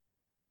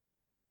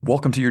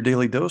Welcome to your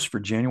daily dose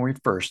for January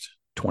 1st,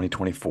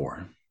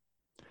 2024.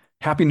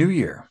 Happy New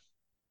Year.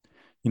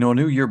 A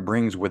new year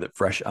brings with it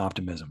fresh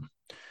optimism.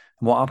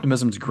 And while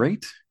optimism is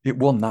great, it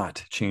will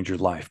not change your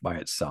life by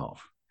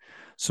itself.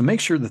 So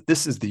make sure that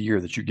this is the year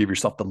that you give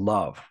yourself the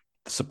love,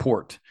 the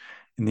support,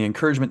 and the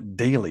encouragement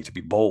daily to be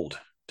bold,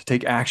 to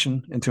take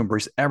action, and to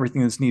embrace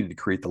everything that's needed to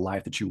create the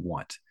life that you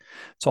want.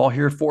 It's all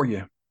here for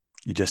you.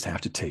 You just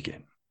have to take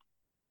it.